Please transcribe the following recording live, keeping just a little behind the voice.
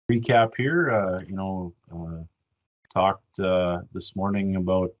recap here. Talked this morning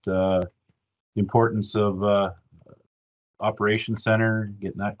about the importance of Operation Center,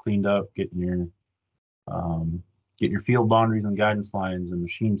 getting that cleaned up, getting your field boundaries and guidance lines and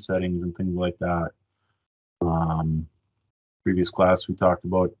machine settings and things like that. Previous class we talked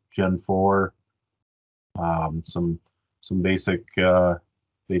about Gen 4, some basic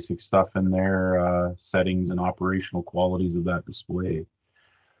stuff in there, settings and operational qualities of that display.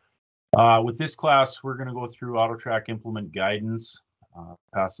 With this class, we're going to go through AutoTrack implement guidance,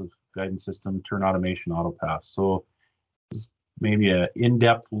 passive guidance system, turn automation, AutoPass. So maybe an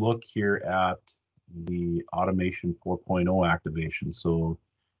in-depth look here at the Automation 4.0 activation. So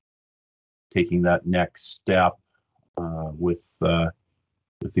taking that next step with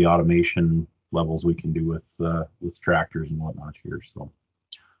the automation levels we can do with tractors and whatnot here. So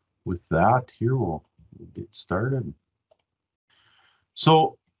with that, here we'll get started.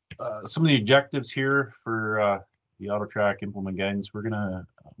 So some of the objectives here for the AutoTrack implement guidance, I'm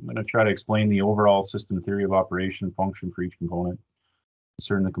gonna try to explain the overall system theory of operation function for each component,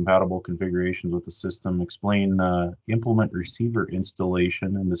 discern the compatible configurations with the system, explain implement receiver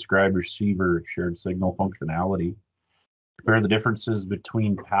installation, and describe receiver shared signal functionality. Compare the differences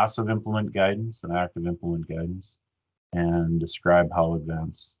between passive implement guidance and active implement guidance, and describe how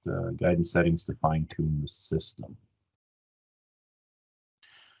advanced guidance settings to fine-tune the system.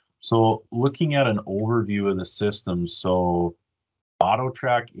 So looking at an overview of the system, so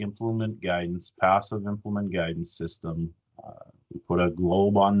AutoTrack implement guidance, passive implement guidance system, we put a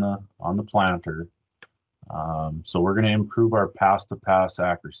globe on the planter. So we're going to improve our pass-to-pass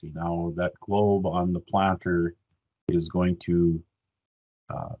accuracy. Now that globe on the planter is going to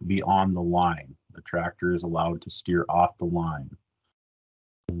be on the line. The tractor is allowed to steer off the line.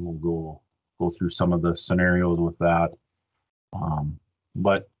 And we'll go through some of the scenarios with that.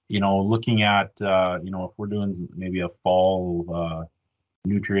 But looking at if we're doing maybe a fall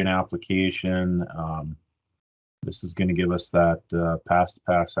nutrient application, this is going to give us that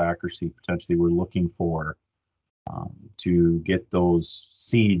pass-to-pass accuracy potentially we're looking for to get those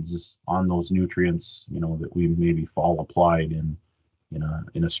seeds on those nutrients, that we maybe fall applied in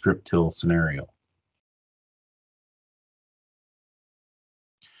a strip till scenario.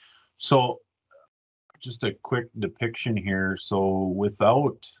 So just a quick depiction here. So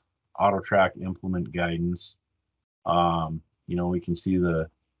without AutoTrack implement guidance, we can see that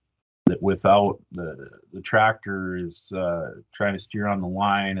without the tractor is trying to steer on the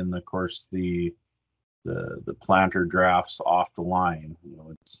line, and of course the planter drafts off the line.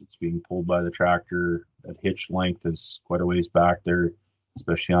 It's being pulled by the tractor. That hitch length is quite a ways back there,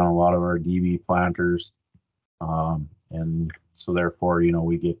 especially on a lot of our DB planters, and so therefore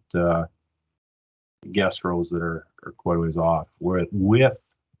we get guess rows that are quite a ways off. With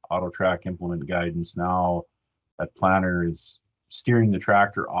AutoTrack implement guidance, now that planter is steering the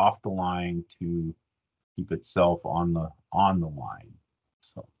tractor off the line to keep itself on the line.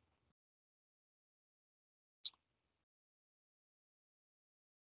 So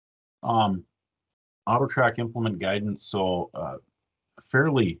AutoTrack implement guidance, so a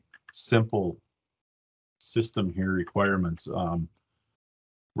fairly simple system here. Requirements,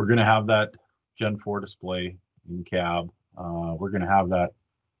 we're going to have that Gen 4 display in cab. We're going to have that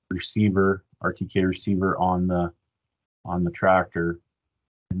receiver, RTK receiver on the tractor,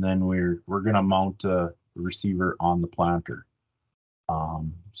 and then we're going to mount a receiver on the planter.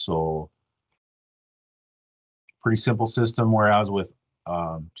 So pretty simple system, whereas with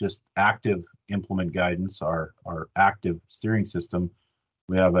just active implement guidance, our active steering system,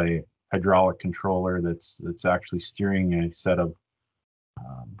 we have a hydraulic controller that's actually steering a set of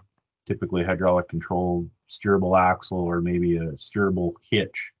typically hydraulic controlled steerable axle or maybe a steerable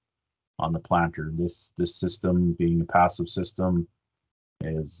hitch on the planter. This system, being a passive system,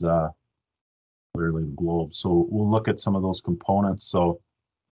 is literally the globe. So we'll look at some of those components. So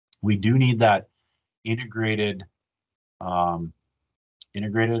we do need that integrated AutoTrack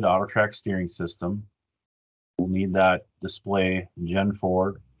steering system. We'll need that display Gen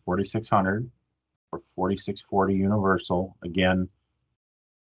 4 4600 or 4640 universal. Again,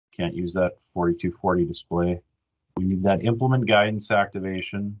 can't use that 4240 display. We need that implement guidance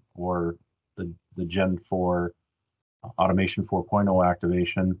activation, or the Gen 4 Automation 4.0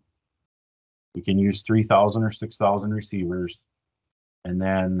 activation. We can use 3000 or 6000 receivers, and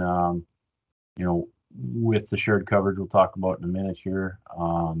then with the shared coverage we'll talk about in a minute here,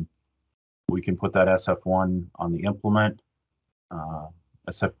 we can put that SF1 on the implement,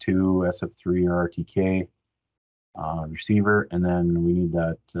 SF2, SF3, or RTK receiver, and then we need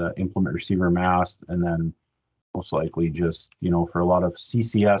that implement receiver mast, and then most likely just, for a lot of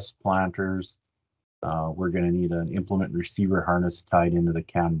CCS planters, we're going to need an implement receiver harness tied into the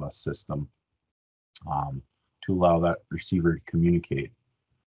CAN bus system to allow that receiver to communicate.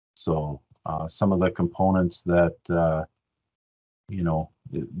 So some of the components that, of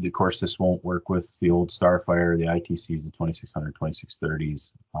course, this won't work with the old Starfire, the ITCs, the 2600,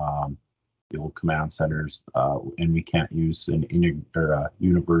 2630s, the old command centers, and we can't use an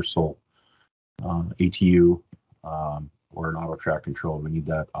universal ATU or an auto track control. We need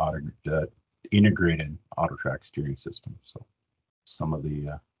that integrated auto track steering system. So some of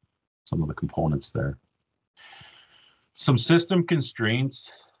the components there. Some system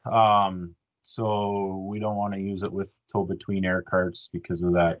constraints. So we don't want to use it with tow between air carts because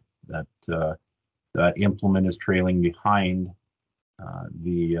of that implement is trailing behind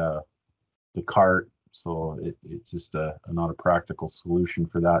the cart. So it's just not a practical solution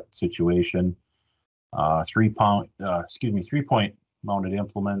for that situation. 3-point mounted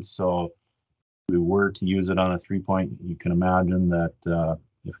implements. So if we were to use it on a 3-point, you can imagine that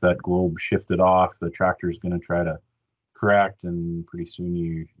if that globe shifted off, the tractor is going to try to correct, and pretty soon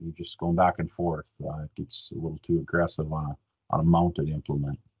you're just going back and forth. It gets a little too aggressive on a mounted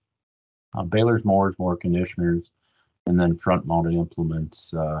implement. Balers, mowers, mower conditioners, and then front mounted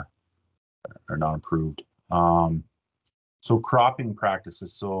implements are not approved. So cropping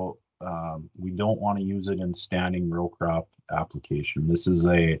practices. So we don't want to use it in standing row crop application. This is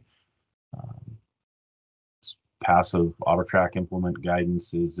a passive auto track implement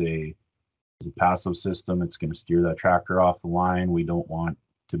guidance is a passive system. It's going to steer that tractor off the line. We don't want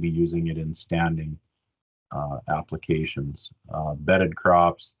to be using it in standing applications. Bedded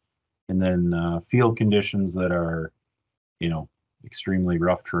crops, and then field conditions that are, extremely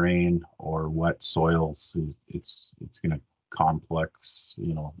rough terrain or wet soils. It's going to complex.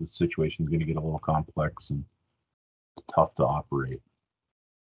 The situation is going to get a little complex and tough to operate.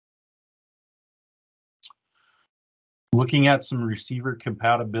 Looking at some receiver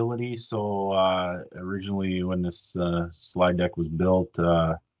compatibility. So originally when this slide deck was built,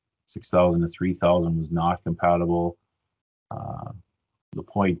 6000 to 3000 was not compatible. The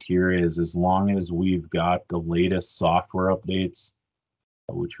point here is, as long as we've got the latest software updates,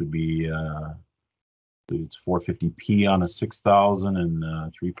 which would be it's 450p on a 6000 and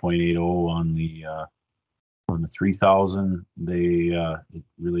 3.80 on the 3000, it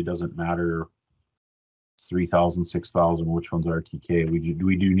really doesn't matter 3000, 6000, which one's RTK.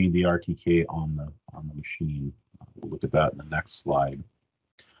 We do need the RTK on the machine. We'll look at that in the next slide.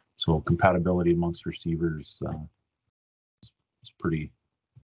 So compatibility amongst receivers is pretty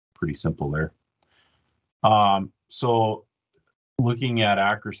simple there. So looking at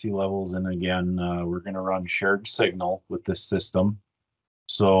accuracy levels, and again, we're going to run shared signal with this system.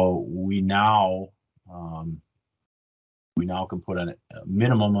 So we now can put a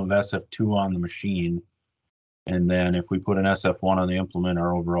minimum of SF2 on the machine. And then if we put an SF1 on the implement,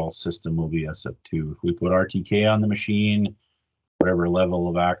 our overall system will be SF2. If we put RTK on the machine, whatever level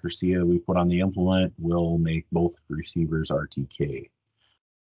of accuracy we put on the implement will make both receivers RTK.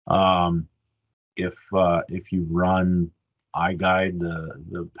 If you run iGuide,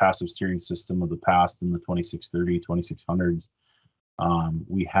 the passive steering system of the past in the 2630, 2600s,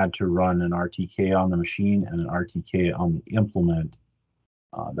 we had to run an RTK on the machine and an RTK on the implement.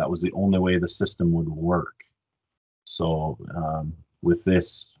 That was the only way the system would work. So with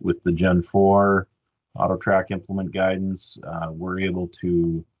the Gen 4 auto track implement guidance, we're able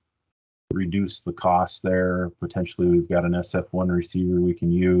to reduce the costs there. Potentially we've got an SF1 receiver we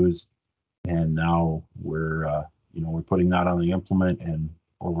can use, and now we're putting that on the implement, and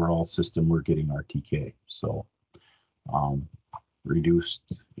overall system we're getting RTK. So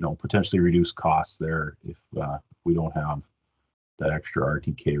potentially reduce costs there if we don't have that extra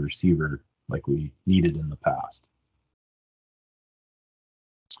RTK receiver like we needed in the past.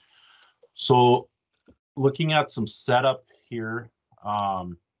 So looking at some setup here,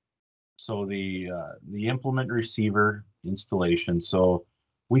 so the implement receiver installation. So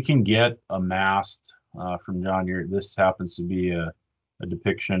we can get a mast from John Deere. This happens to be a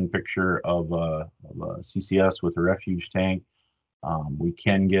picture of a CCS with a refuge tank. We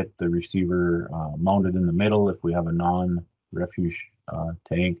can get the receiver mounted in the middle if we have a non-refuge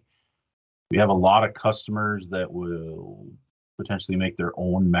tank. We have a lot of customers that will potentially make their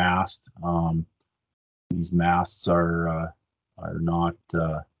own mast. These masts are not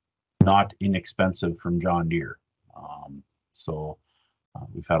inexpensive from John Deere. So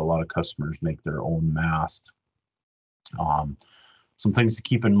we've had a lot of customers make their own mast. Some things to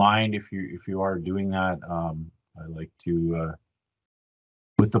keep in mind if you are doing that. I like to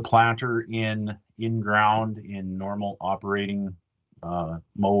With the planter in ground in normal operating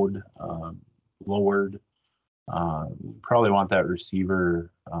mode, lowered, probably want that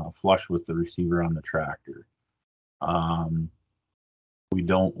receiver flush with the receiver on the tractor. We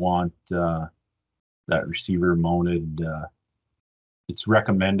don't want that receiver mounted. It's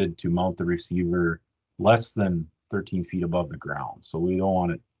recommended to mount the receiver less than 13 feet above the ground, so we don't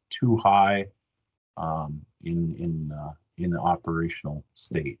want it too high in the operational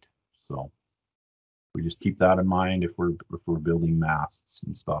state. So we just keep that in mind if we're building masts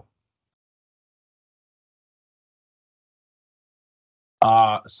and stuff.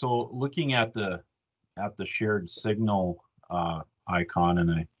 So looking at the shared signal icon,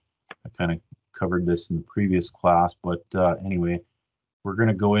 and I kind of covered this in the previous class, but anyway, we're going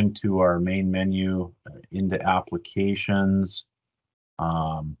to go into our main menu, into applications.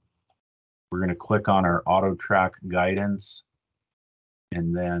 We're going to click on our AutoTrack guidance,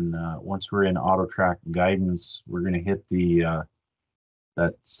 and then once we're in AutoTrack guidance, we're going to hit the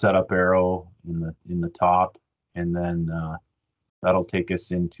that setup arrow in the top, and then that'll take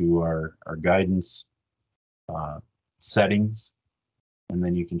us into our guidance settings, and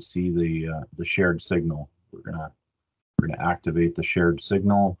then you can see the shared signal. We're gonna activate the shared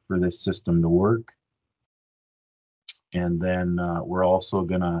signal for this system to work, and then we're also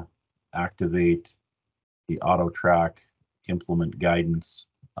gonna activate the AutoTrack implement guidance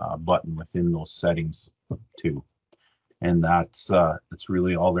button within those settings too. And that's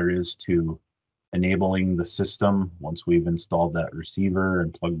really all there is to enabling the system once we've installed that receiver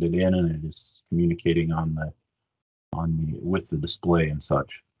and plugged it in, and it is communicating with the display and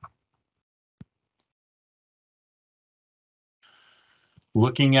such.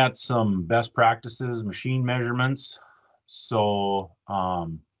 Looking at some best practices, machine measurements. So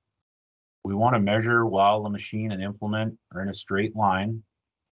we want to measure while the machine and implement are in a straight line,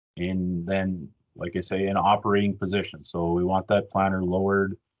 and then, like I say, in operating position. So we want that planter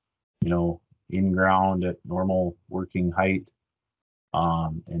lowered, in ground at normal working height,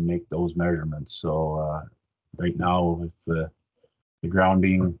 and make those measurements. So right now, with the ground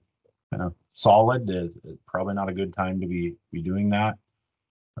being kind of solid, it's probably not a good time to be doing that.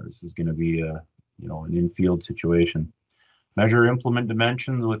 This is going to be an infield situation. Measure implement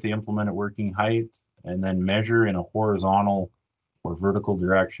dimensions with the implement at working height, and then measure in a horizontal or vertical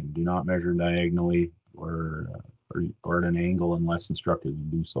direction. Do not measure diagonally or at an angle unless instructed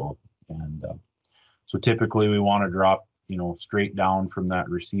to do so. And so typically we want to drop, straight down from that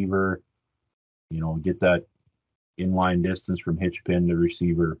receiver, get that inline distance from hitch pin to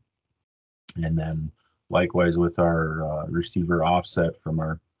receiver. And then likewise with our receiver offset from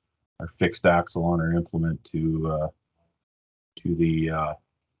our fixed axle on our implement to the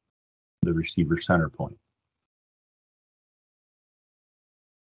receiver center point.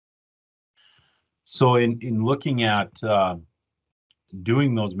 So in looking at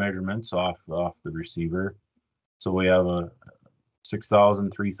doing those measurements off the receiver, so we have a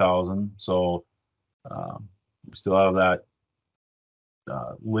 6,000, 3,000. So we still have that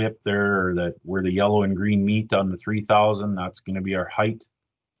lip there, or that where the yellow and green meet on the 3,000. That's going to be our height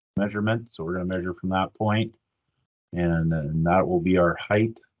measurement. So we're going to measure from that point, and that will be our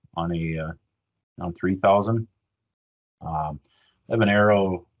height on on 3,000. I have an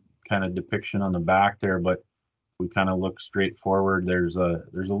arrow kind of depiction on the back there, but we kind of look straight forward. There's a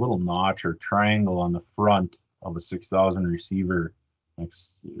little notch or triangle on the front of a 6,000 receiver,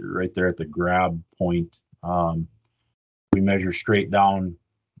 right there at the grab point. We measure straight down,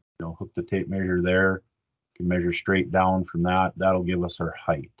 hook the tape measure there. We can measure straight down from that. That'll give us our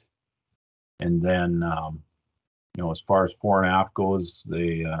height. And then, as far as 4.5 goes,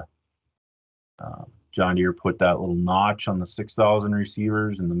 John Deere put that little notch on the 6,000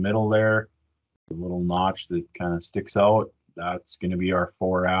 receivers in the middle there. The little notch that kind of sticks out, that's going to be our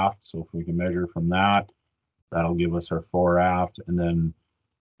 4 aft. So if we can measure from that, that'll give us our 4 aft. And then,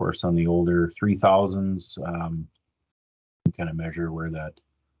 of course, on the older 3000s, we kind of measure where that,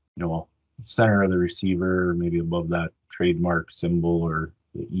 center of the receiver, maybe above that trademark symbol or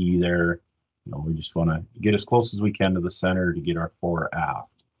the E there. We just want to get as close as we can to the center to get our 4 aft.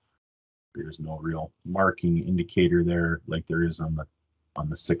 There's no real marking indicator there like there is on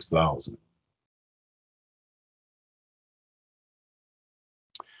the 6,000.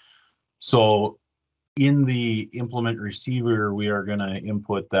 So in the implement receiver, we are going to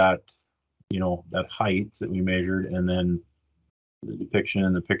input that, that height that we measured, and then the depiction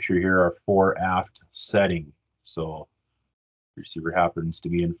in the picture here are 4 aft setting. So the receiver happens to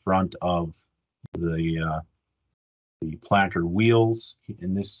be in front of the planter wheels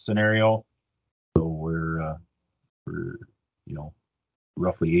in this scenario. So we're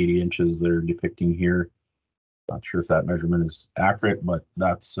roughly 80 inches they're depicting here. Not sure if that measurement is accurate, but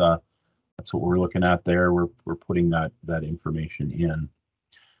that's what we're looking at there. We're putting that information in.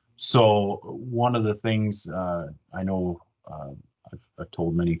 So one of the things I know I've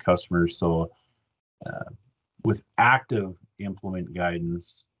told many customers, so with active implement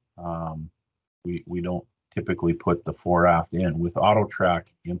guidance, we don't typically put the fore-aft in. With AutoTrack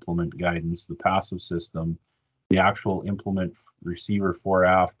implement guidance, the passive system, the actual implement receiver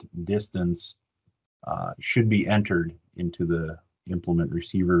fore-aft distance should be entered into the implement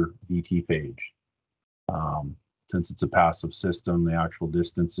receiver VT page. Since it's a passive system, the actual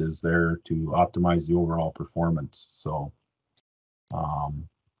distance is there to optimize the overall performance. So,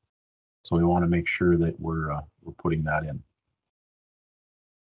 so we want to make sure that we're putting that in.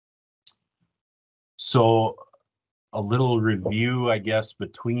 So a little review, I guess,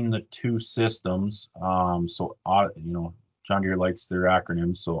 between the two systems. So, you know, John Deere likes their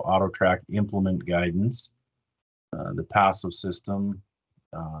acronyms. So AutoTrack implement guidance, the passive system,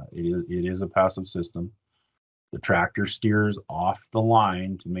 it is a passive system. The tractor steers off the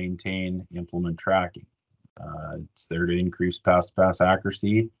line to maintain implement tracking. It's there to increase pass-to-pass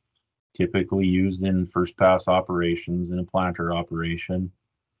accuracy, typically used in first pass operations in a planter operation.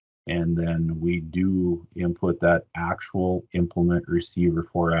 And then we do input that actual implement receiver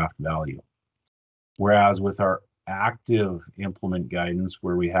fore-aft value. Whereas with our active implement guidance,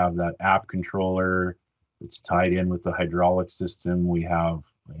 where we have that app controller, it's tied in with the hydraulic system, we have,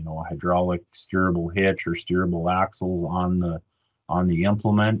 you know, a hydraulic steerable hitch or steerable axles on the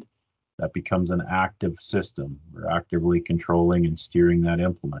implement. That becomes an active system. We're actively controlling and steering that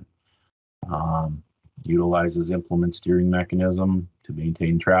implement. Utilizes implement steering mechanism to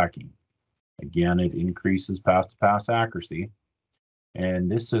maintain tracking. Again, it increases pass-to-pass accuracy.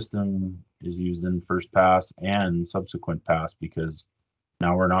 And this system is used in first pass and subsequent pass because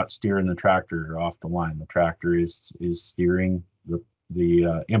now we're not steering the tractor off the line. The tractor is steering,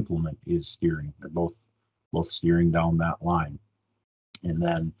 the implement is steering. They're both steering down that line. And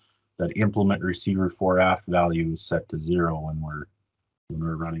then that implement receiver fore-aft value is set to 0 when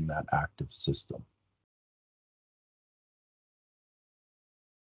we're running that active system.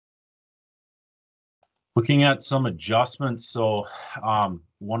 Looking at some adjustments, so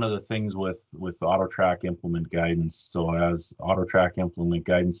one of the things with AutoTrack implement guidance, so as AutoTrack implement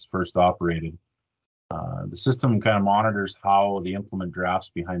guidance first operated, the system kind of monitors how the implement drafts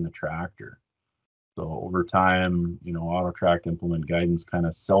behind the tractor. So over time, you know, AutoTrack implement guidance kind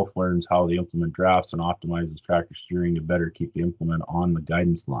of self-learns how the implement drafts and optimizes tractor steering to better keep the implement on the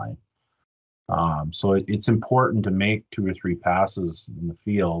guidance line. So it's important to make 2 or 3 passes in the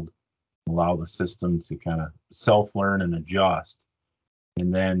field, allow the system to kind of self-learn and adjust,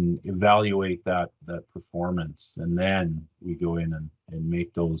 and then evaluate that performance. And then we go in and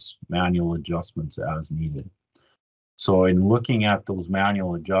make those manual adjustments as needed. So in looking at those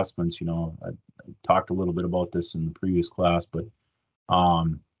manual adjustments, you know, I talked a little bit about this in the previous class, but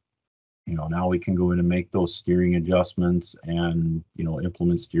you know, now we can go in and make those steering adjustments and, you know,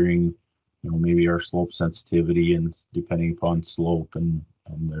 implement steering, you know, maybe our slope sensitivity and depending upon slope and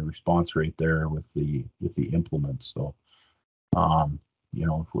the response rate there with the implement. So, you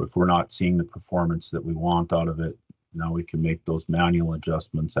know, if we're not seeing the performance that we want out of it, now we can make those manual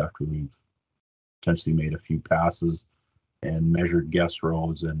adjustments after we've potentially made a few passes and measured guess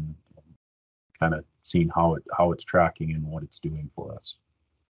rows and kind of seen how it's tracking and what it's doing for us.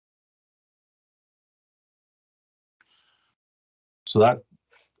 So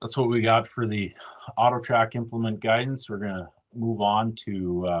that's what we got for the AutoTrack implement guidance. We're going to move on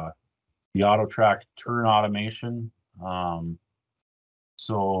to the AutoTrack turn automation.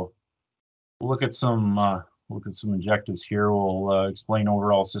 So we'll look at some objectives here. We'll explain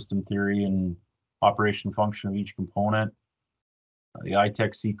overall system theory and operation function of each component. The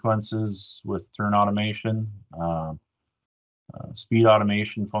iTech sequences with turn automation, speed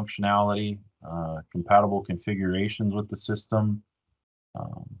automation functionality, compatible configurations with the system,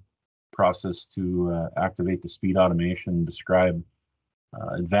 process to activate the speed automation, describe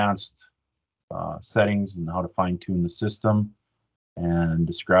advanced settings and how to fine-tune the system, and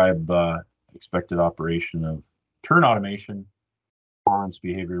describe expected operation of turn automation performance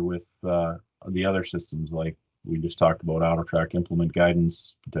behavior with the other systems like we just talked about, AutoTrack implement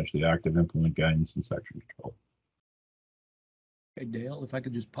guidance, potentially active implement guidance, and section control. Hey, Dale, if I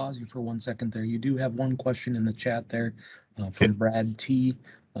could just pause you for 1 second there. You do have one question in the chat there from Brad T.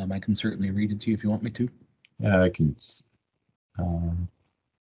 I can certainly read it to you if you want me to. Yeah, I can.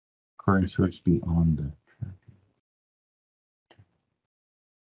 Current search speed on the track.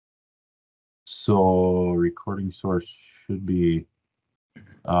 So recording source should be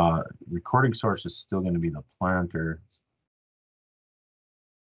Recording source is still going to be the planter.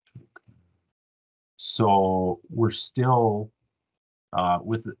 So we're still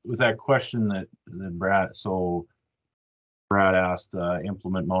with that question that Brad. So Brad asked,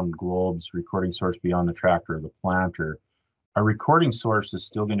 implement mounted globes, recording source beyond the tractor or the planter. Our recording source is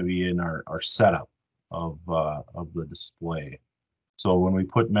still going to be in our setup of the display. So when we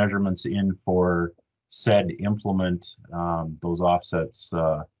put measurements in for said implement, those offsets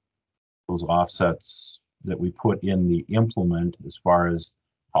that we put in the implement as far as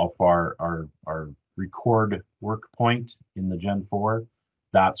how far our record work point in the Gen 4,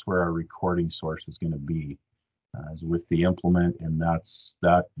 that's where our recording source is going to be as with the implement, and that's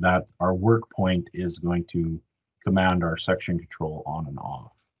our work point is going to command our section control on and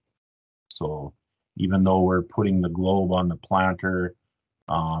off. So even though we're putting the globe on the planter,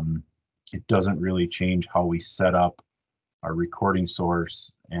 it doesn't really change how we set up our recording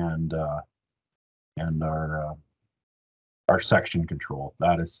source and our section control.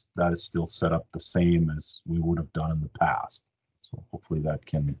 That is still set up the same as we would have done in the past. So hopefully that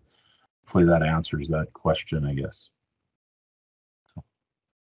answers that question, I guess.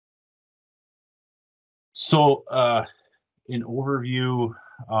 So in overview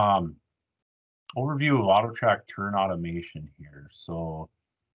of AutoTrack turn automation here. So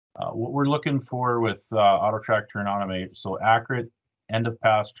what we're looking for with AutoTrack turn automation, so accurate end of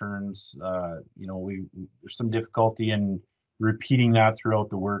pass turns. There's some difficulty in repeating that throughout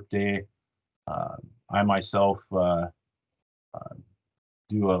the workday. I myself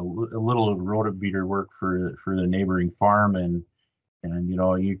do a little rotobeater work for the neighboring farm, and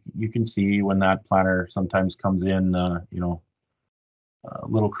you can see when that planter sometimes comes in a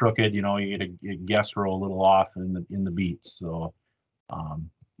little crooked. You get a guess row a little off in the beats. So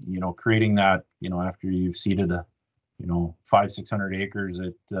creating that after you've seeded 500-600 acres,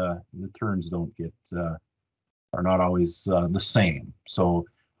 the turns don't get are not always the same. So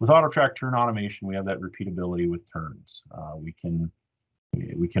with AutoTrack turn automation, we have that repeatability with turns. We can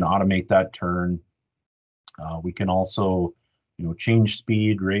automate that turn. We can also change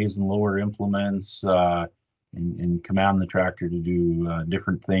speed, raise and lower implements, and command the tractor to do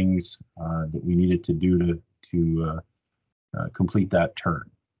different things that we need it to do to complete that turn.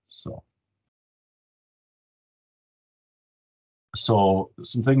 So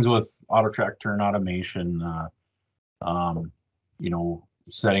some things with AutoTrack turn automation,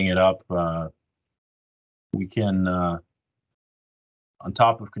 setting it up, we can, on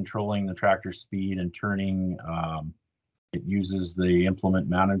top of controlling the tractor speed and turning, it uses the implement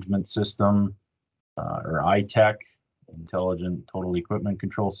management system, or ITEC, Intelligent Total Equipment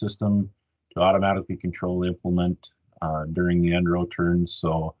Control System, to automatically control the implement during the end row turns.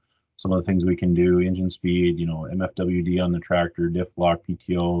 So some of the things we can do: engine speed, MFWD on the tractor, diff lock,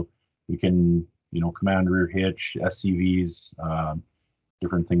 PTO. We can, command rear hitch, SCVs,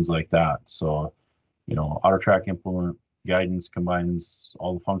 different things like that. So, AutoTrack implement guidance combines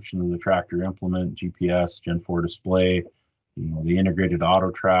all the functions of the tractor implement, GPS, Gen 4 display, the integrated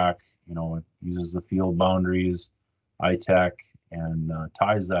AutoTrack. It uses the field boundaries, ITEC, and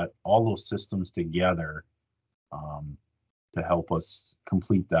ties all those systems together to help us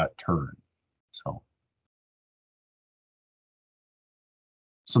complete that turn. So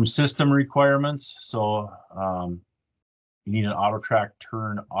some system requirements. So you need an AutoTrack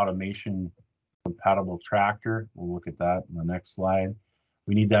turn automation compatible tractor. We'll look at that in the next slide.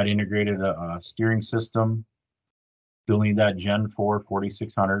 We need that integrated steering system. Still need that Gen 4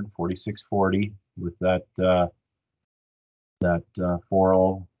 4600, 4640 with that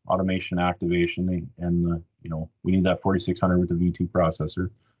 4.0 automation activation, and we need that 4600 with the V2 processor.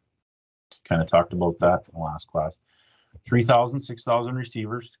 Kind of talked about that in the last class. 3,000, 6,000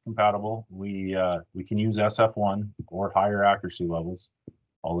 receivers compatible. We can use SF1 or higher accuracy levels.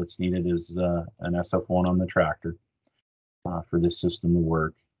 All that's needed is an SF1 on the tractor for this system to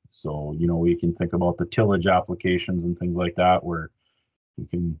work. So we can think about the tillage applications and things like that, where we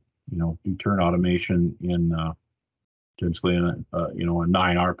can do turn automation in potentially in a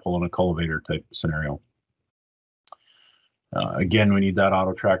 9R pull and a cultivator type scenario. Again, we need that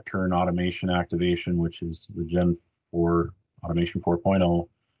AutoTrack turn automation activation, which is the Gen 4 automation 4.0.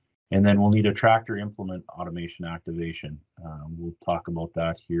 And then we'll need a tractor implement automation activation. We'll talk about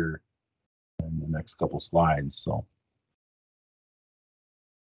that here in the next couple slides.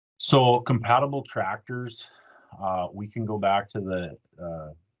 So compatible tractors, we can go back to the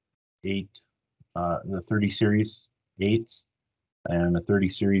 30 series 8s and the 30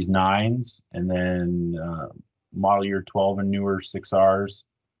 series 9s, and then model year 12 and newer 6Rs.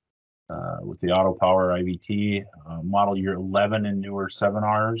 with the Auto Power IVT, model year 11 and newer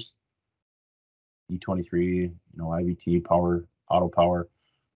 7Rs, E23, IVT power, Auto Power,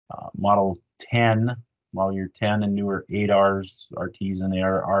 model year 10 and newer 8Rs, RTs and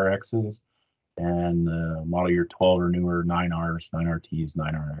RXs, and model year 12 or newer 9Rs, 9RTs,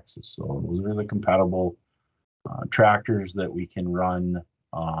 9RXs. So those are the compatible tractors that we can run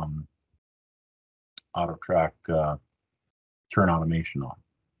AutoTrac turn automation on.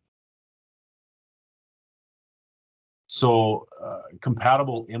 So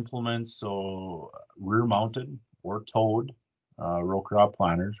compatible implements, so rear mounted or towed row crop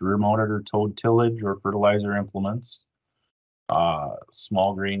planters, rear mounted or towed tillage or fertilizer implements,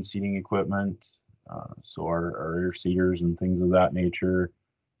 small grain seeding equipment, so our air seeders and things of that nature,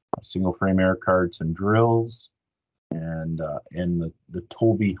 single frame air carts and drills, and the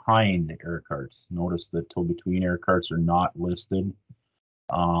tow behind air carts. Notice that tow between air carts are not listed.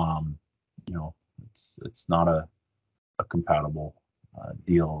 It's not a compatible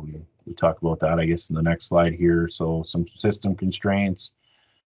deal. We talk about that, I guess, in the next slide here. So some system constraints,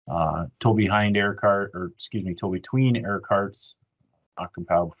 tow behind air cart, or excuse me, tow between air carts, not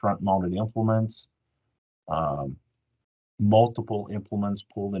compatible front mounted implements, multiple implements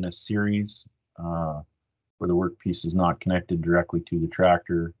pulled in a series where the workpiece is not connected directly to the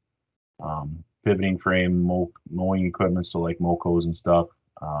tractor, pivoting frame, mowing equipment, so like Mocos and stuff,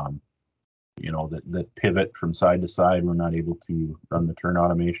 that pivot from side to side. We're not able to run the turn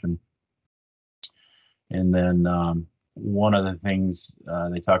automation. And then one of the things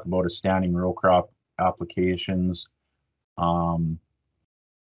they talk about is standing row crop applications.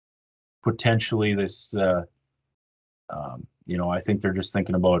 Potentially this, I think they're just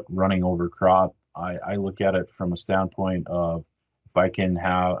thinking about running over crop. I look at it from a standpoint of, if I can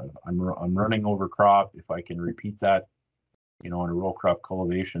I'm running over crop, if I can repeat that, in a row crop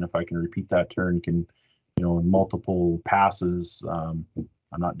cultivation, if I can repeat that turn, in multiple passes, I'm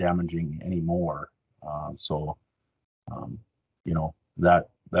not damaging anymore.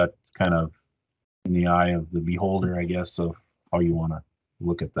 That's kind of in the eye of the beholder, I guess, of how you want to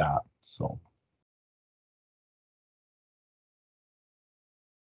look at that. So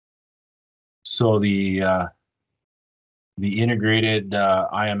the integrated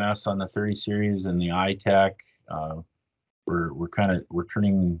IMS on the 30 series and the iTech, we're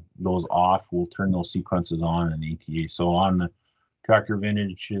turning those off. We'll turn those sequences on in ATA. So on the tractor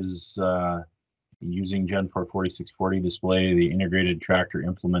vintages using Gen 4 4640 display, the integrated tractor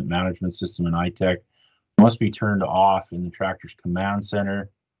implement management system in iTech must be turned off in the tractor's command center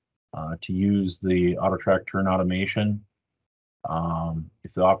to use the AutoTrac turn automation.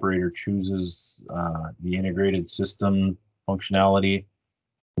 If the operator chooses the integrated system functionality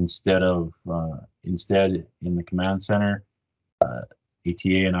instead in the command center,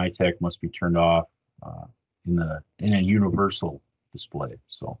 ATA and iTech must be turned off in a universal display.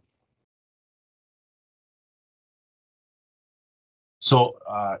 So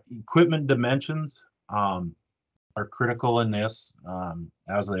equipment dimensions are critical in this,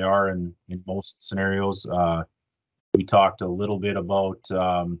 as they are in most scenarios. We talked a little bit about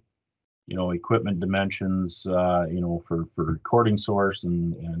equipment dimensions, for recording source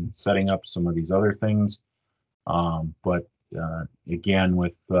and setting up some of these other things. But again,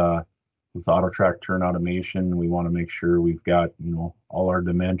 with AutoTrac turn automation, we want to make sure we've got all our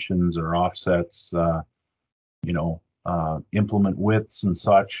dimensions or offsets, implement widths and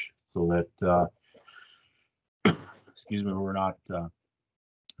such, so that excuse me, we're not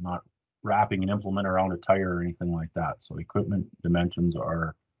wrapping an implement around a tire or anything like that. So equipment dimensions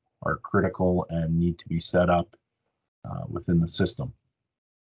are critical and need to be set up within the system.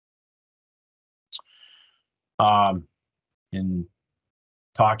 In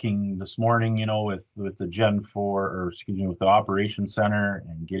talking this morning, with the Gen 4, or excuse me, with the Operations Center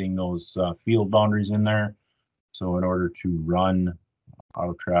and getting those field boundaries in there. So in order to run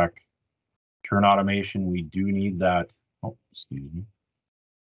AutoTrac turn automation, we do need that. Oh, excuse me.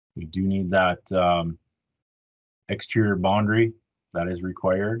 We do need that exterior boundary that is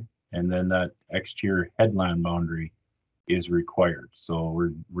required, and then that exterior headland boundary is required.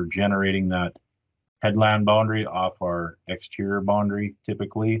 So we're generating that headland boundary off our exterior boundary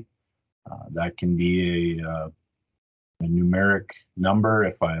typically. That can be a numeric number.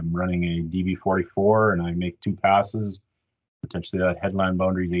 If I'm running a DB44 and I make 2 passes, potentially that headland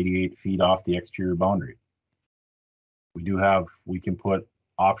boundary is 88 feet off the exterior boundary. We can put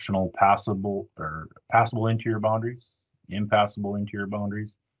optional passable interior boundaries, impassable interior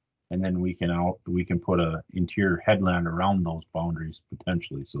boundaries, and then we can put a interior headland around those boundaries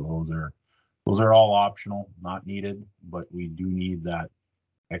potentially. So those are all optional, not needed, but we do need that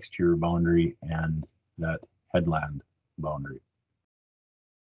exterior boundary and that headland boundary.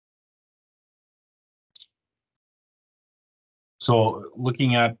 So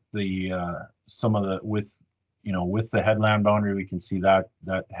looking at the some of the with the headland boundary, we can see that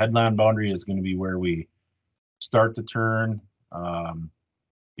that headland boundary is going to be where we start the turn.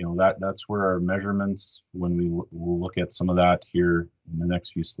 That's where our measurements, when we'll look at some of that here in the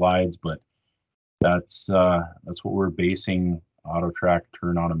next few slides, but that's what we're basing AutoTrac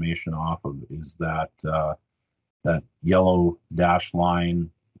turn automation off of, is that that yellow dash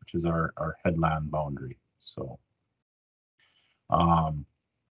line, which is our headland boundary. So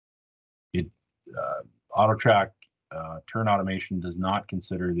AutoTrac turn automation does not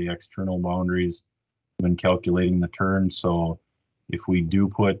consider the external boundaries when calculating the turn. So if we do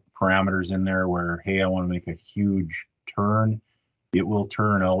put parameters in there where, hey, I want to make a huge turn, it will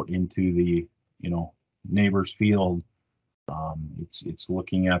turn out into the neighbor's field. It's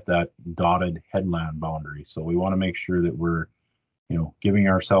looking at that dotted headland boundary. So we want to make sure that we're giving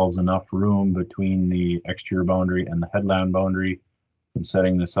ourselves enough room between the exterior boundary and the headland boundary and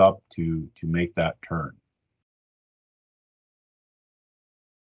setting this up to make that turn.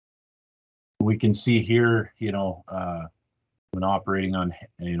 We can see here, when operating on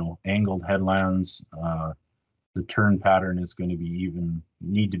angled headlands, the turn pattern is going to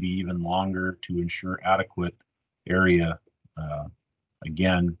need to be even longer to ensure adequate area.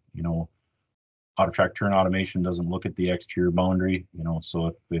 Again, AutoTrac turn automation doesn't look at the exterior boundary,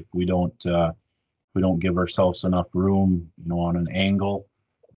 so if we don't give ourselves enough room, on an angle,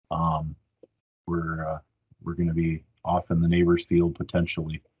 we're going to be off in the neighbor's field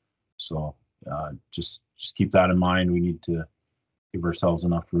potentially. So just keep that in mind. We need to give ourselves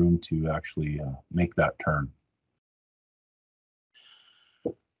enough room to actually make that turn.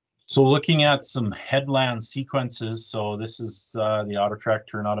 So looking at some headland sequences, so this is the AutoTrac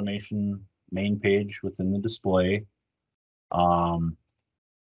turn automation main page within the display. We're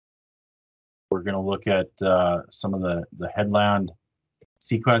going to look at some of the headland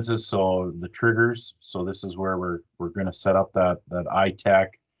sequences, so the triggers. So this is where we're going to set up that iTach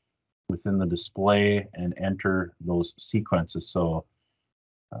within the display and enter those sequences. So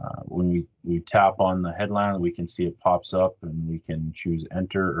when we tap on the headland, we can see it pops up and we can choose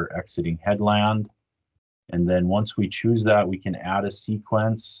enter or exiting headland. And then once we choose that, we can add a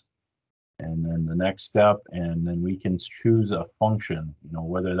sequence and then the next step, and then we can choose a function,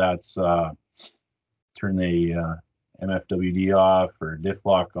 whether that's turn the MFWD off or diff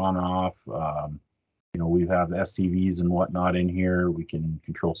lock on off. We have SCVs and whatnot in here. We can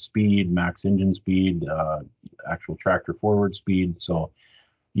control speed, max engine speed, actual tractor forward speed. So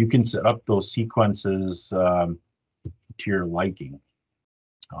you can set up those sequences to your liking.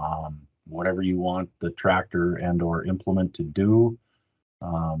 Whatever you want the tractor and or implement to do,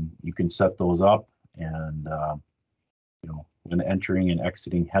 you can set those up, and when entering and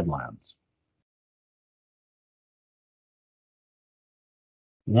exiting headlands.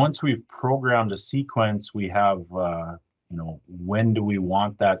 Once we've programmed a sequence, we have, when do we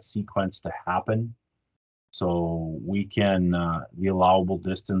want that sequence to happen? So we can, the allowable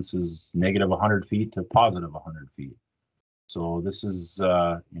distance is negative 100 feet to positive 100 feet. So this is,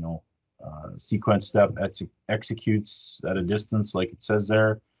 sequence step executes at a distance like it says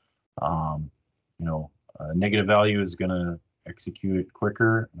there. Negative value is going to execute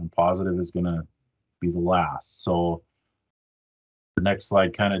quicker and positive is going to be the last. So the next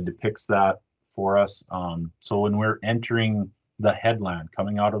slide kind of depicts that for us. So when we're entering the headland,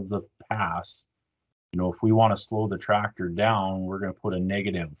 coming out of the pass, if we want to slow the tractor down, we're going to put a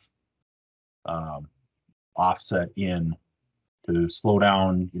negative offset in to slow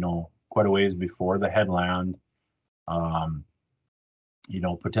down, quite a ways before the headland.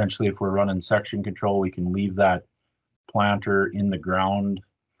 Potentially if we're running section control, we can leave that planter in the ground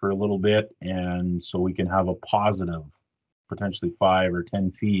for a little bit, and so we can have a positive, potentially 5 or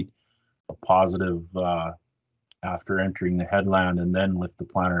 10 feet of positive after entering the headland, and then lift the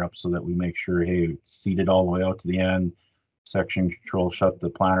planter up so that we make sure, hey, it's seated all the way out to the end, section control, shut the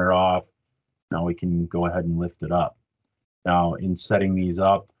planter off. Now we can go ahead and lift it up. Now in setting these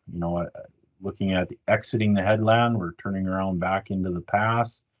up, looking at exiting the headland, we're turning around back into the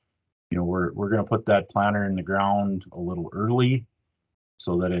pass. We're going to put that planter in the ground a little early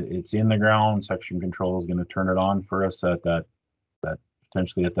so that it's in the ground. Section control is going to turn it on for us at that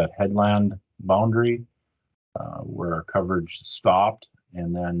potentially at that headland boundary where our coverage stopped.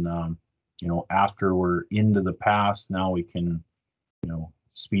 And then, after we're into the pass, now we can,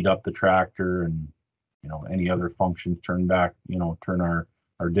 speed up the tractor and, any other functions, turn back, turn our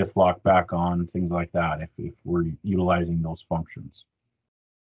diff lock back on, things like that, if we're utilizing those functions.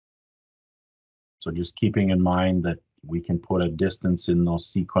 So just keeping in mind that we can put a distance in those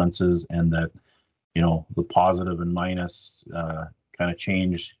sequences, and that, you know, the positive and minus kind of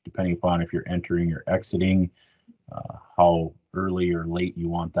change depending upon if you're entering or exiting, how early or late you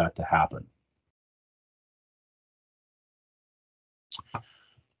want that to happen.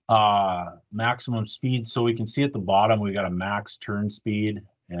 Maximum speed. So we can see at the bottom, we got a max turn speed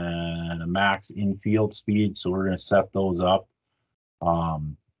and a max infield speed. So we're going to set those up,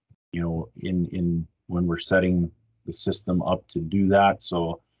 you know, in when we're setting the system up to do that.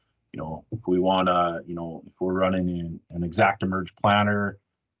 So, you know, if we want to, you know, if we're running an ExactEmerge planner,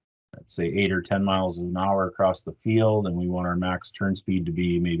 let's say 8 or 10 miles an hour across the field, and we want our max turn speed to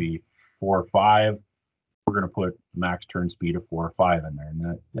be maybe 4 or 5, we're going to put max turn speed of 4 or 5 in there,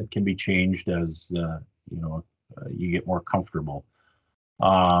 and that can be changed as you know, you get more comfortable.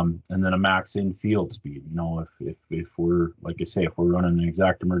 And then a max infield speed. You know, if we're, like I say, if we're running an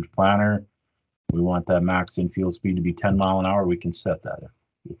ExactEmerge planner, we want that max infield speed to be 10 mile an hour. We can set that.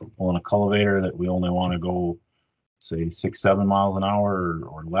 If we're pulling a cultivator that we only want to go, say 6-7 miles an hour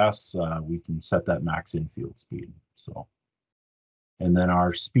or less, we can set that max infield speed. So, and then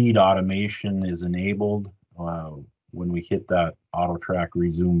our speed automation is enabled when we hit that AutoTrack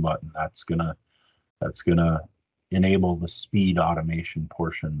resume button. That's gonna enable the speed automation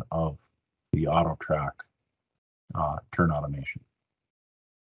portion of the AutoTrack turn automation.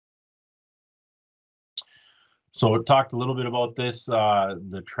 So we talked a little bit about this,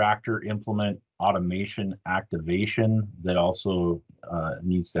 the tractor implement automation activation that also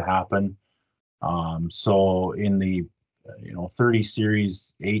needs to happen. So in the 30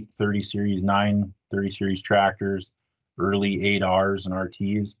 Series 8, 30 Series 9, 30 Series tractors, early 8Rs and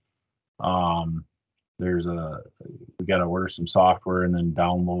RTs, we got to order some software and then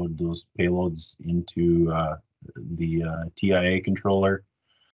download those payloads into the TIA controller.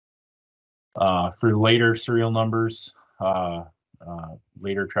 For later serial numbers,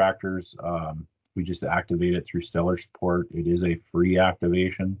 later tractors, we just activate it through Stellar Support. It is a free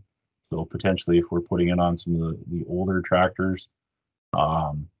activation. So potentially, if we're putting it on some of the older tractors,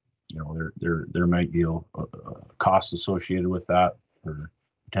 you know, there might be a cost associated with that, or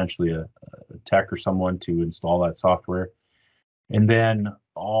potentially a tech or someone to install that software. And then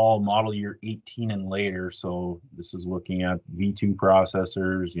all model year 18 and later, so this is looking at V2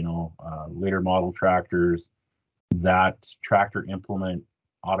 processors, you know, later model tractors, that tractor implement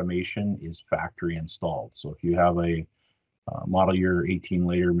automation is factory installed. So if you have a model year 18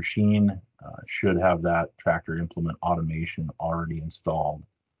 later machine, should have that tractor implement automation already installed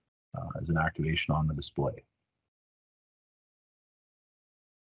as an activation on the display.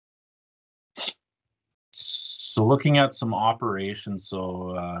 So looking at some operations,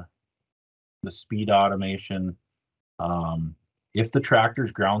 so the speed automation, if the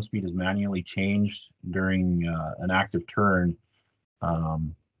tractor's ground speed is manually changed during an active turn,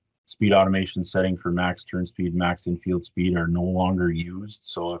 speed automation setting for max turn speed, max infield speed are no longer used.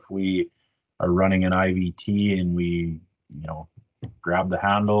 So if we are running an IVT and we, you know, grab the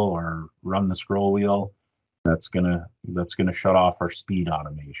handle or run the scroll wheel, that's gonna shut off our speed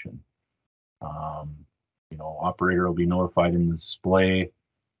automation. You know, operator will be notified in the display.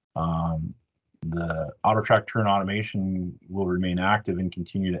 The AutoTrack turn automation will remain active and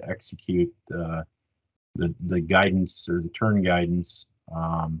continue to execute the guidance or the turn guidance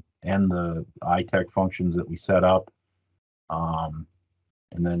and the iTech functions that we set up. And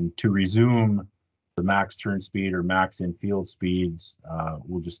then to resume the max turn speed or max infield speeds,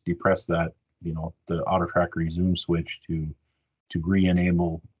 we'll just depress that, you know, the AutoTrack resume switch to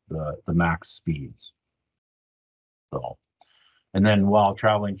re-enable the max speeds. So, and then while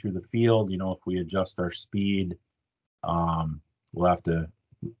traveling through the field, you know, if we adjust our speed, we'll have to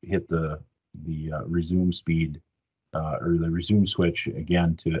hit the resume speed or the resume switch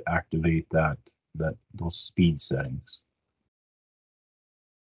again to activate those speed settings.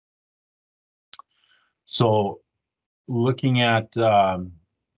 So looking at, going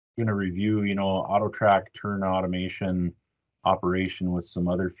to review, you know, AutoTrack turn automation operation with some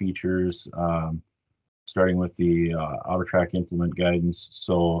other features, starting with the AutoTrack implement guidance.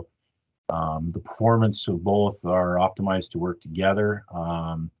 So the performance of both are optimized to work together.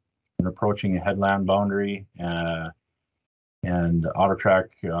 When approaching a headland boundary and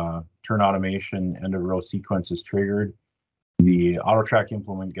AutoTrack turn automation end of row sequence is triggered, the AutoTrack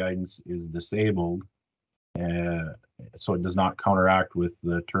implement guidance is disabled, so it does not counteract with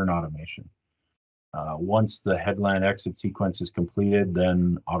the turn automation. Once the headland exit sequence is completed,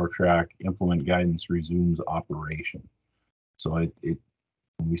 then AutoTrack implement guidance resumes operation. So when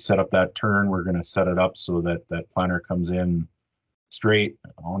we set up that turn, we're going to set it up so that that planner comes in straight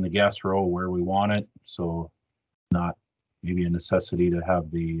on the gas row where we want it. So not maybe a necessity to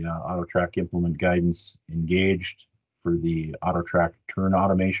have the AutoTrack implement guidance engaged for the AutoTrack turn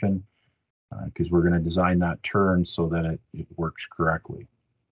automation, because we're going to design that turn so that it works correctly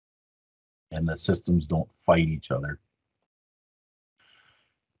and the systems don't fight each other.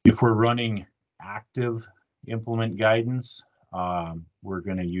 If we're running active implement guidance, we're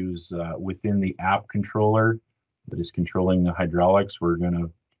going to use within the app controller that is controlling the hydraulics, we're going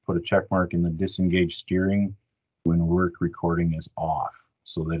to put a check mark in the disengage steering when work recording is off,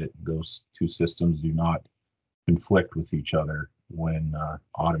 so that those two systems do not conflict with each other when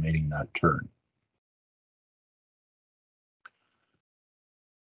automating that turn.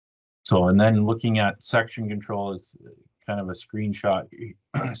 So, and then looking at section control, it's kind of a screenshot,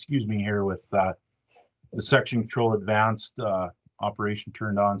 excuse me, here with the section control advanced operation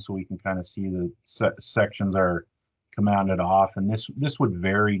turned on, so we can kind of see the sections are commanded off. And this would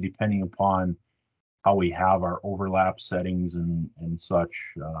vary depending upon how we have our overlap settings and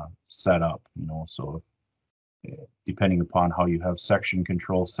such set up, you know. So depending upon how you have section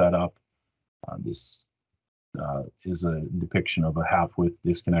control set up, this is a depiction of a half width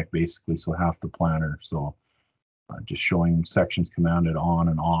disconnect, basically, so half the planter. So just showing sections commanded on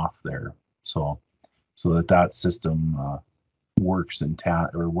and off there, so that system works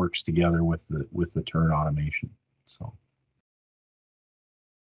works together with the turn automation. So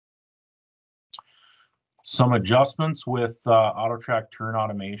some adjustments with AutoTrack turn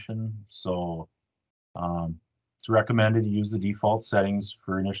automation. So it's recommended to use the default settings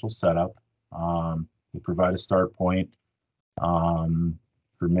for initial setup. They provide a start point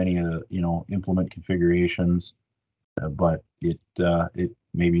for many implement configurations, but it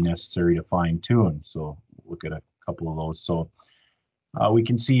may be necessary to fine tune. So look at a couple of those. So we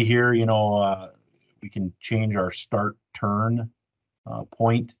can see here, we can change our start turn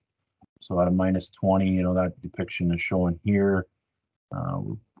point. So at a -20, that depiction is showing here.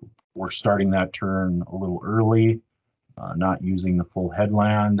 We're starting that turn a little early, not using the full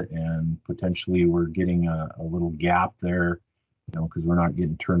headland, and potentially we're getting a little gap there, because we're not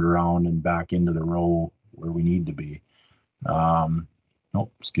getting turned around and back into the row where we need to be.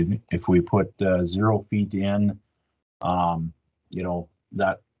 Excuse me. If we put 0 feet in,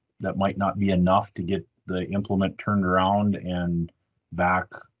 that might not be enough to get the implement turned around and back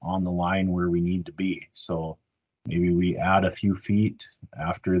on the line where we need to be. So maybe we add a few feet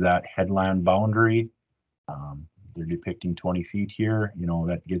after that headland boundary. They're depicting 20 feet here.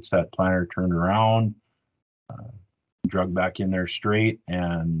 That gets that planter turned around, drug back in there straight,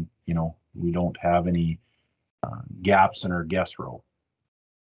 and we don't have any gaps in our guess row.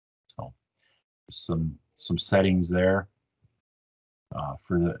 So some settings there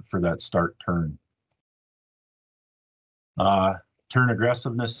for that start turn. Turn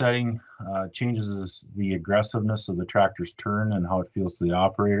aggressiveness setting changes the aggressiveness of the tractor's turn and how it feels to the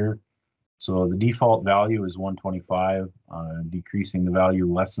operator. So the default value is 125. Decreasing the value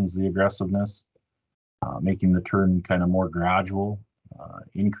lessens the aggressiveness, making the turn kind of more gradual.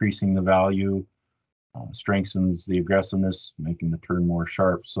 Increasing the value strengthens the aggressiveness, making the turn more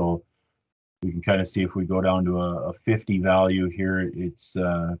sharp. So we can kind of see if we go down to a 50 value here, it's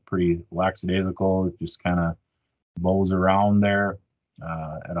pretty lackadaisical. It just kind of bows around there.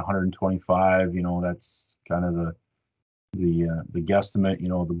 At 125, that's kind of the guesstimate.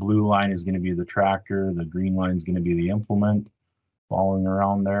 The blue line is going to be the tractor, the green line is going to be the implement following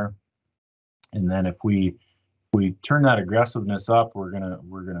around there. And then if we turn that aggressiveness up, we're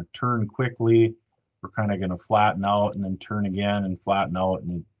gonna turn quickly. We're kind of going to flatten out and then turn again and flatten out,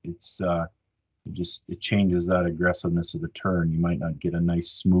 and it changes that aggressiveness of the turn. You might not get a nice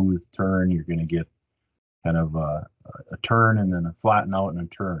smooth turn. You're going to get kind of a turn and then a flatten out and a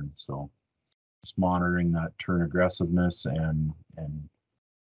turn. So just monitoring that turn aggressiveness and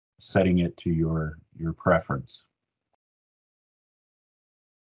setting it to your preference.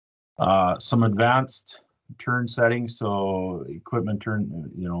 Some advanced turn settings. So equipment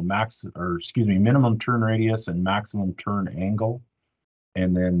turn, minimum turn radius and maximum turn angle.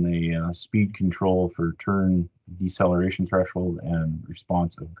 And then the speed control for turn deceleration threshold and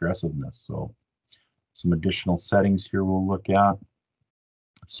response aggressiveness. So some additional settings here we'll look at.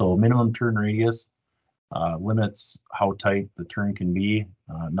 So minimum turn radius limits how tight the turn can be,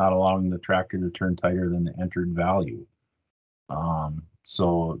 not allowing the tractor to turn tighter than the entered value.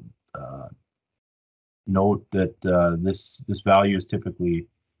 Note that this value is typically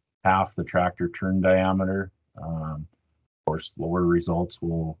half the tractor turn diameter. Of course, lower results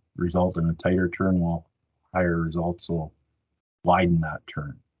will result in a tighter turn, while higher results will widen that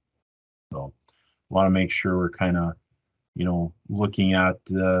turn. So want to make sure we're kind of you know, looking at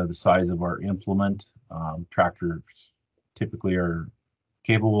the size of our implement, tractors typically are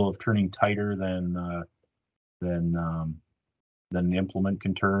capable of turning tighter than the implement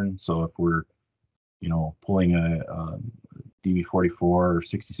can turn. So if we're, you know, pulling a DB44 or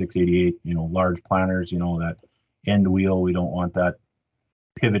 6688, you know, large planters, you know, that end wheel, we don't want that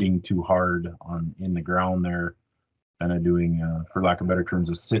pivoting too hard on in the ground there, kind of doing, for lack of better terms,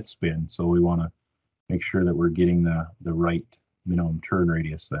 a sit spin. So we want to make sure that we're getting the right minimum turn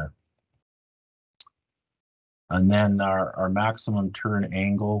radius there. And then our maximum turn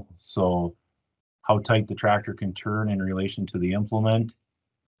angle, so how tight the tractor can turn in relation to the implement.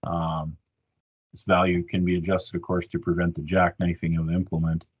 This value can be adjusted, of course, to prevent the jackknifing of the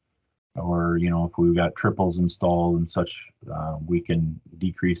implement. Or, you know, if we've got triples installed and such, we can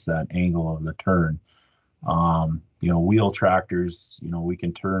decrease that angle of the turn. You know, wheel tractors, you know, we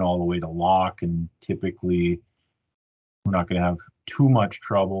can turn all the way to lock, and typically we're not going to have too much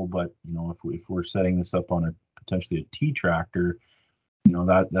trouble. But, you know, if we're setting this up on a potentially a T tractor, you know,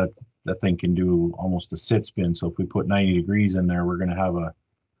 that thing can do almost a sit spin. So if we put 90 degrees in there, we're going to have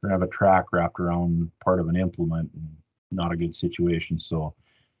a track wrapped around part of an implement. Not a good situation. So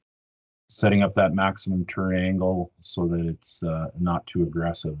setting up that maximum turn angle so that it's not too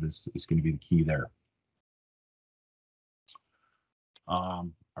aggressive is going to be the key there.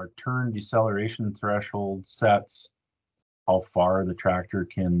 Our turn deceleration threshold sets how far the tractor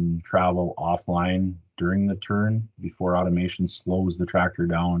can travel offline during the turn before automation slows the tractor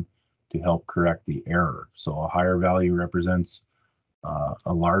down to help correct the error. So a higher value represents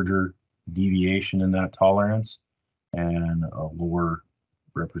a larger deviation in that tolerance, and a lower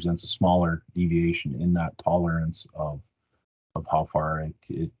represents a smaller deviation in that tolerance of how far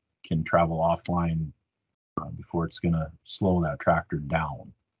it can travel offline before it's going to slow that tractor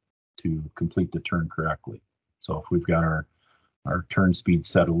down to complete the turn correctly. So if we've got our turn speed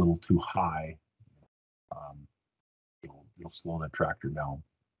set a little too high, it'll slow that tractor down.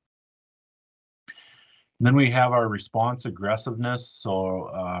 And then we have our response aggressiveness.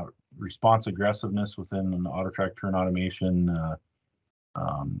 So response aggressiveness within an AutoTrac turn automation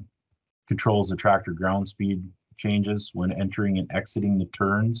controls the tractor ground speed changes when entering and exiting the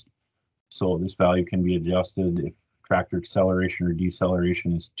turns. So this value can be adjusted if tractor acceleration or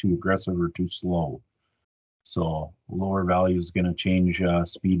deceleration is too aggressive or too slow. So lower value is going to change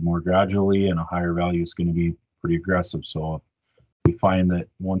speed more gradually, and a higher value is going to be pretty aggressive. So if we find that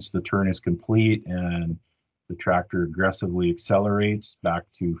once the turn is complete and the tractor aggressively accelerates back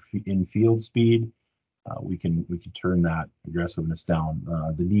to in-field speed, we can turn that aggressiveness down.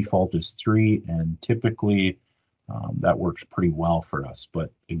 The default is 3, and typically that works pretty well for us.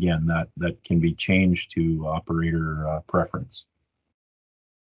 But again, that can be changed to operator preference.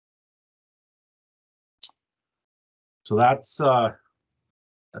 So that's AutoTrac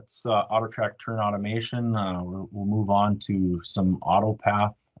turn automation. We'll move on to some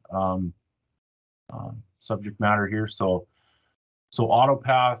AutoPath subject matter here. So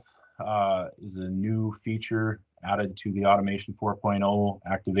AutoPath is a new feature added to the Automation 4.0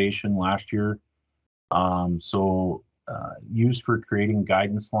 activation last year. Used for creating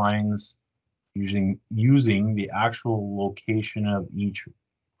guidance lines using the actual location of each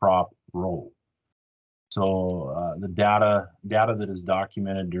crop row. So the data that is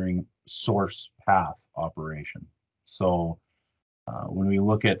documented during source path operation. So when we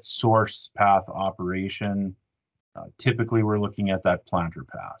look at source path operation, typically we're looking at that planter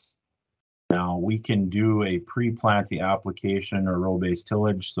pass. Now we can do a pre-planting application or row-based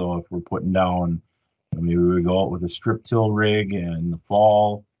tillage. So if we're putting down, maybe we go out with a strip till rig in the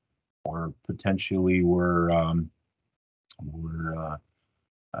fall, or potentially we were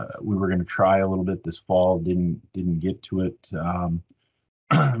going to try a little bit this fall, didn't get to it,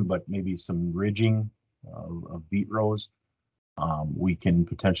 but maybe some ridging of beet rows. We can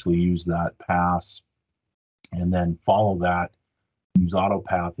potentially use that pass and then follow that, use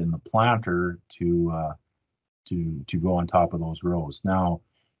AutoPath in the planter to go on top of those rows. Now,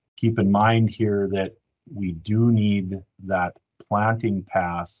 keep in mind here that we do need that planting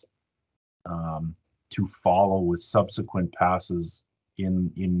pass to follow with subsequent passes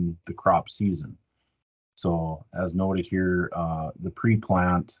in the crop season. So as noted here, the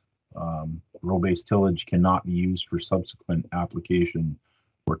pre-plant row-based tillage cannot be used for subsequent application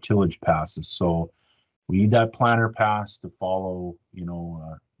or tillage passes. So we need that planter pass to follow,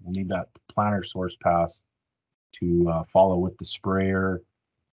 we'll need that planter source pass to follow with the sprayer,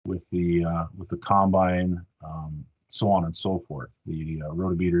 with the combine, so on and so forth. The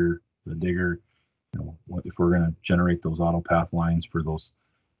rotobeater, the digger, if we're going to generate those AutoPath lines for those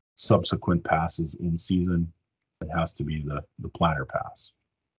subsequent passes in season. It has to be the planter pass.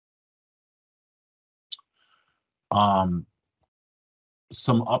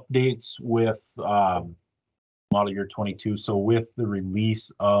 Some updates with model year 22. So with the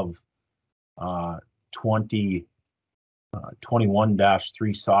release of 21-3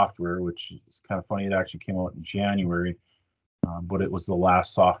 software, which is kind of funny, it actually came out in January, but it was the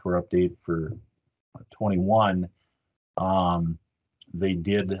last software update for 21. They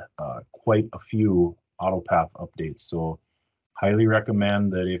did quite a few AutoPath updates. So highly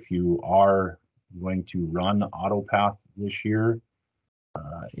recommend that if you are going to run AutoPath this year,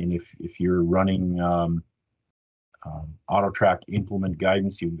 and if you're running AutoTrack implement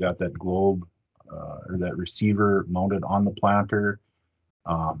guidance, you've got that globe or that receiver mounted on the planter.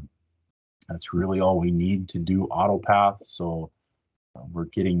 That's really all we need to do AutoPath. So we're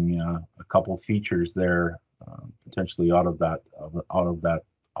getting a couple features there potentially out of that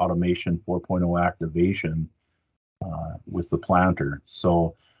automation 4.0 activation with the planter.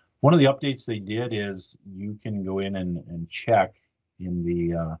 So one of the updates they did is you can go in and check in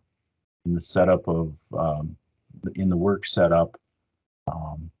the setup of in the work setup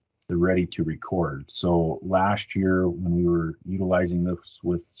the ready to record. So last year when we were utilizing this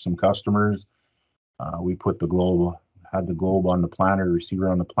with some customers, we put the globe on the planter, receiver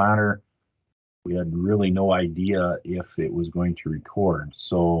on the planter. We had really no idea if it was going to record.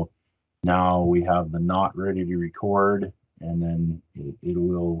 So now we have the not ready to record, and then it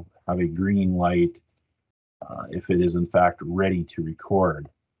will have a green light if it is in fact ready to record.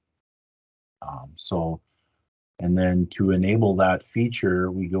 And then to enable that feature,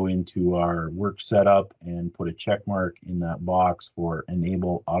 we go into our work setup and put a check mark in that box for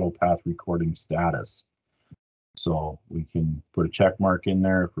enable AutoPath recording status. So we can put a check mark in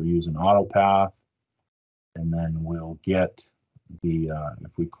there if we're using AutoPath, and then we'll get the,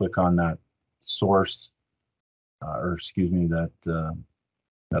 if we click on that source, or excuse me, that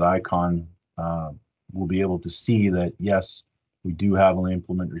icon, we'll be able to see that, yes, we do have an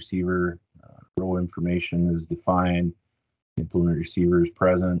implement receiver. Row information is defined, implement receiver is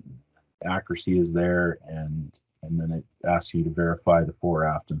present, accuracy is there, and then it asks you to verify the fore,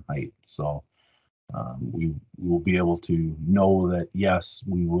 aft, and height. So we will be able to know that, yes,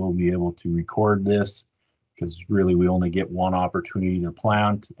 we will be able to record this, because really we only get one opportunity to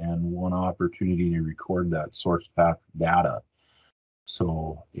plant and one opportunity to record that source path data.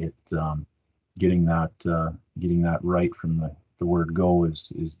 So getting that right from the word go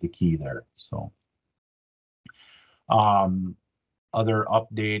is the key there. So other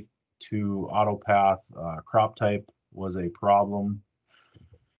update to AutoPath, crop type was a problem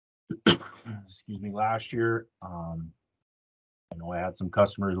excuse me, last year. I know I had some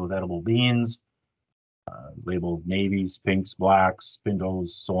customers with edible beans labeled navies, pinks, blacks,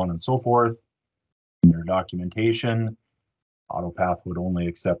 pintos, so on and so forth in their documentation. AutoPath would only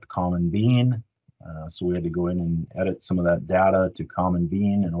accept common bean. So we had to go in and edit some of that data to common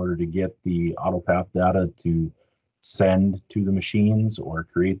bean in order to get the AutoPath data to send to the machines or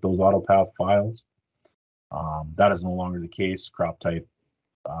create those AutoPath files. That is no longer the case. Crop type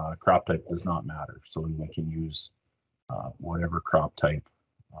does not matter. So we can use whatever crop type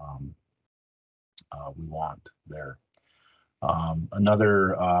we want there.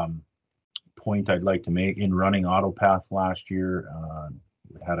 Another point I'd like to make in running AutoPath last year,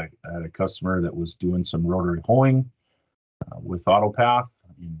 had a customer that was doing some rotary hoeing with AutoPath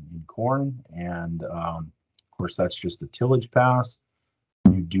in corn, and of course that's just a tillage pass.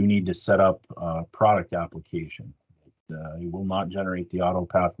 You do need to set up a product application. It will not generate the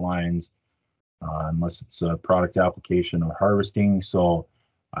AutoPath lines unless it's a product application or harvesting. So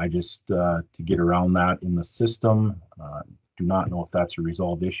I just to get around that in the system, do not know if that's a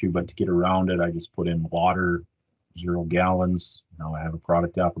resolved issue, but to get around it, I just put in water, 0 gallons. Now I have a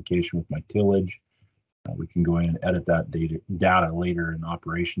product application with my tillage. We can go in and edit that data later in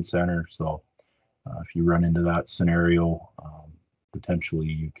Operations Center. So if you run into that scenario, potentially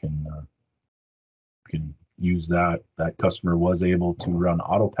you can use that. That customer was able to run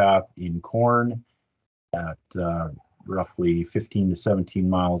AutoPath in corn at roughly 15 to 17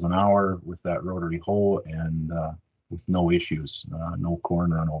 miles an hour with that rotary hoe, and with no issues, no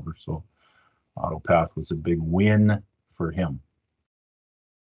corn runover. So AutoPath was a big win for him.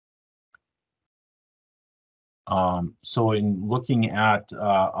 So in looking at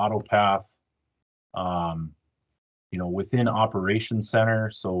AutoPath, within Operations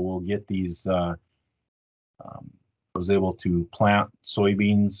Center, so we'll get these, I was able to plant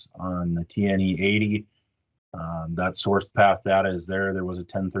soybeans on the TNE 80. That source path data is there. There was a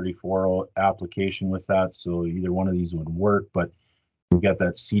 1034 application with that, so either one of these would work, but we got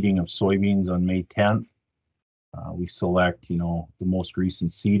that seeding of soybeans on May 10th. We select, you know, the most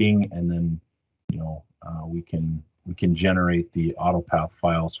recent seeding, and then, you know, we can generate the AutoPath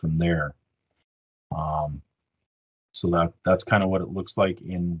files from there. So that's kind of what it looks like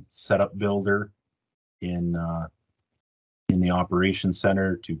in Setup Builder in the Operations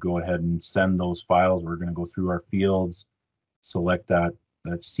Center to go ahead and send those files. We're going to go through our fields, select that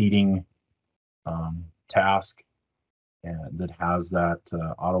seeding task, and that has that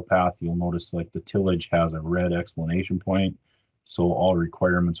AutoPath. You'll notice like the tillage has a red exclamation point, so all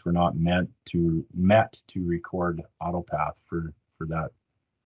requirements were not met to record AutoPath for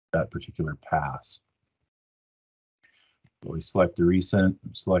that particular pass. So we select the recent,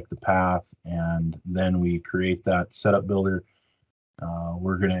 select the path, and then we create that setup builder.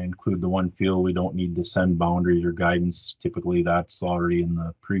 We're going to include the one field we don't need to send boundaries or guidance. Typically that's already in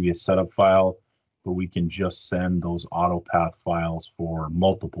the previous setup file, but we can just send those AutoPath files for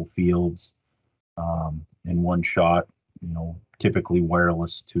multiple fields in one shot, you know, typically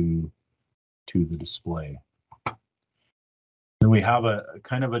wireless to the display. Then we have a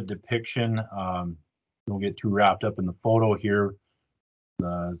kind of a depiction. Don't get too wrapped up in the photo here.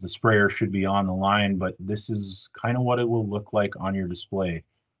 The sprayer should be on the line, but this is kind of what it will look like on your display.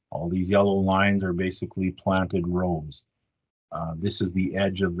 All these yellow lines are basically planted rows. This is the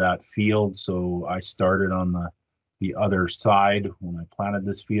edge of that field, so I started on the other side when I planted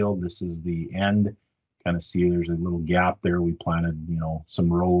this field. This is the end. Kind of see there's a little gap there. We planted, you know,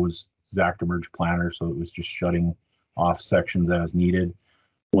 some rows, Zactomerge planter, so it was just shutting off sections as needed.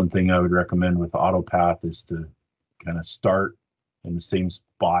 One thing I would recommend with AutoPath is to kind of start in the same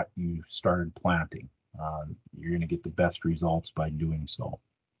spot you started planting. You're going to get the best results by doing so.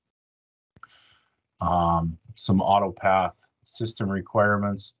 Some AutoPath system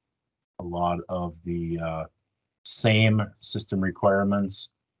requirements, a lot of the same system requirements.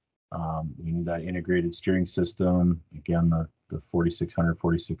 We need that integrated steering system. Again, the 4600,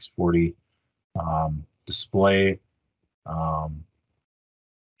 4640 display.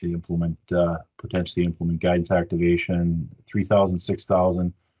 To implement, potentially implement guidance activation, 3000,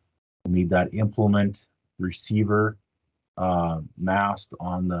 6000. We'll need that implement receiver mast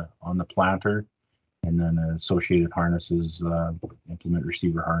on the planter, and then associated harnesses, implement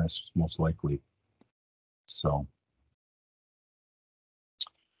receiver harness most likely. So